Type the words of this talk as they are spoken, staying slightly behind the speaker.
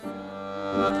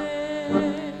Hang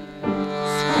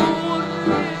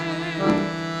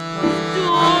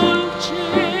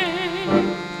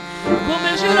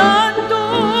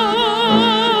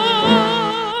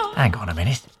on a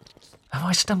minute. Have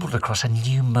I stumbled across a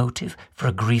new motive for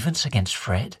a grievance against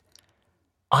Fred?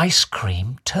 Ice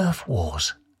cream turf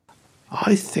wars.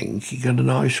 I think he got an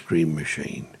ice cream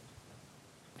machine.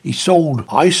 He sold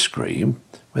ice cream,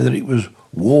 whether it was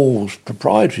Wall's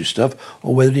proprietary stuff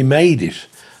or whether he made it.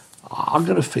 I've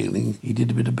got a feeling he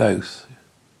did a bit of both.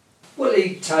 Well,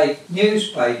 he'd take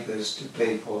newspapers to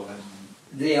people and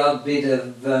the odd bit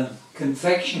of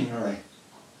confectionery.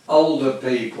 Older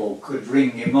people could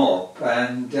ring him up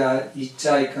and he'd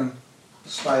take them,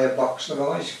 say, a box of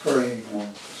ice cream or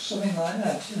something like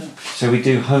that, you know. So we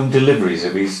do home deliveries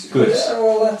of his goods? Yeah,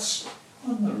 well, that's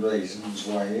one of the reasons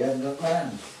why he had the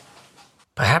van.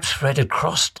 Perhaps Fred had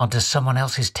crossed onto someone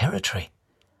else's territory,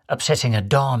 upsetting a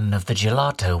don of the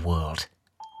gelato world.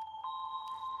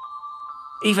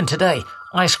 Even today,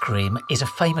 ice cream is a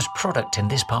famous product in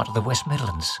this part of the West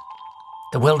Midlands.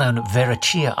 The well-known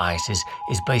Verachia Ices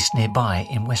is based nearby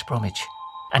in West Bromwich.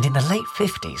 And in the late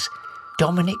 50s,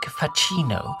 Dominic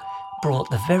Facchino brought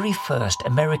the very first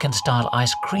American-style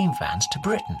ice cream vans to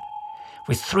Britain,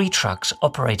 with 3 trucks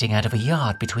operating out of a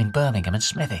yard between Birmingham and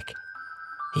Smethwick.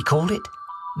 He called it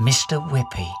Mr.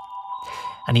 Whippy,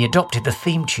 and he adopted the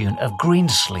theme tune of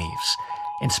Greensleeves,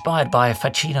 inspired by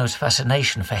Facchino's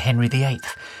fascination for Henry VIII,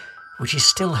 which is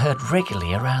still heard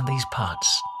regularly around these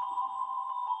parts.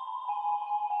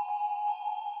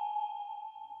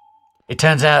 It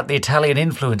turns out the Italian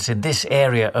influence in this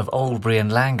area of Oldbury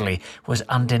and Langley was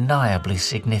undeniably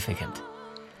significant.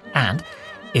 And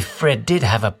if Fred did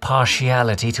have a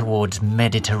partiality towards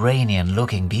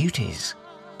Mediterranean-looking beauties...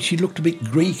 She looked a bit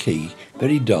Greeky,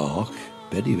 very dark,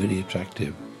 very, very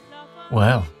attractive.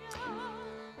 Well,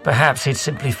 perhaps he'd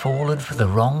simply fallen for the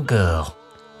wrong girl.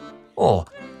 Or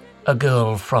a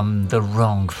girl from the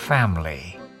wrong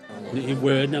family. It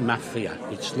weren't a mafia,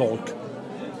 it's like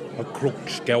a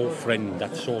crook's girlfriend,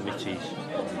 that's all it is.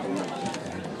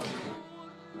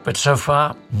 But so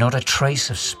far, not a trace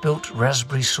of spilt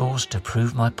raspberry sauce to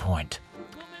prove my point.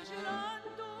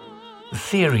 The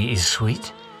theory is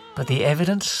sweet, but the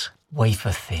evidence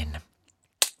wafer thin.